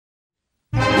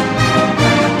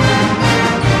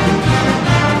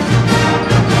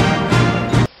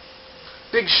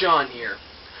Sean here.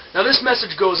 Now this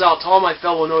message goes out to all my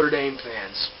fellow Notre Dame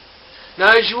fans.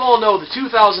 Now as you all know, the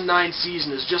 2009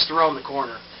 season is just around the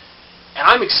corner. And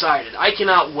I'm excited. I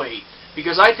cannot wait.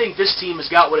 Because I think this team has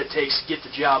got what it takes to get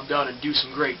the job done and do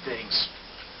some great things.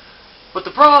 But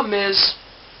the problem is,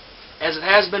 as it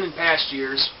has been in past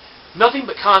years, nothing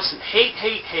but constant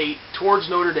hate towards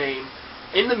Notre Dame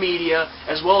in the media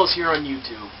as well as here on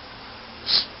YouTube.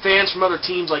 Fans from other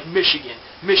teams like Michigan,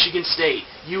 Michigan State,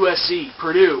 USC,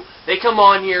 Purdue, they come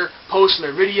on here posting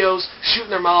their videos,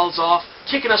 shooting their mouths off,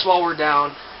 kicking us while we're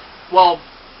down. Well,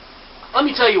 let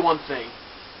me tell you one thing.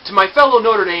 To my fellow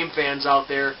Notre Dame fans out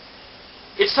there,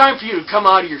 it's time for you to come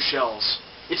out of your shells.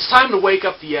 It's time to wake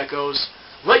up the echoes.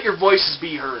 Let your voices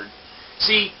be heard.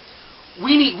 See,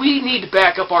 we need to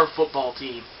back up our football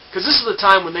team, because this is the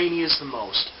time when they need us the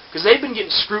most. Because they've been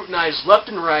getting scrutinized left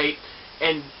and right,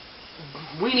 and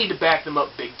we need to back them up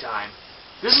big time.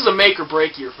 This is a make or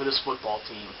break year for this football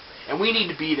team, and we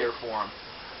need to be there for them.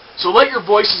 So let your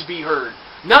voices be heard,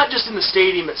 not just in the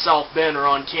stadium at South Bend or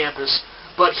on campus,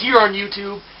 but here on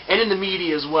YouTube and in the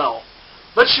media as well.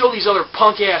 Let's show these other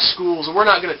punk-ass schools that we're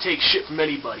not going to take shit from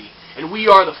anybody, and we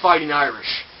are the Fighting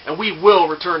Irish, and we will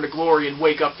return to glory and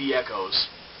wake up the echoes.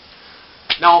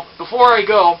 Now, before I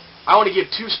go, I want to give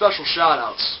two special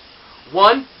shout-outs.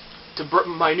 One, to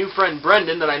my new friend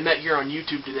Brendan that I met here on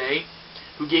YouTube today,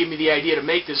 who gave me the idea to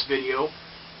make this video.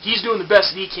 He's doing the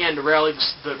best that he can to rally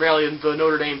the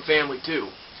Notre Dame family too.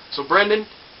 So Brendan,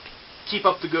 keep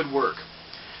up the good work.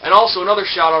 And also another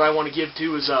shout-out I want to give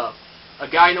to is a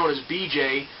guy known as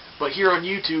BJ, but here on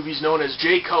YouTube he's known as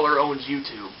J Color Owns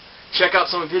YouTube. Check out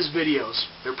some of his videos.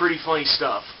 They're pretty funny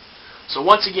stuff. So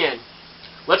once again,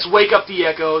 let's wake up the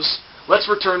echoes, let's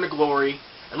return to glory,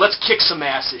 and let's kick some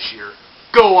ass this year.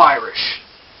 Go Irish!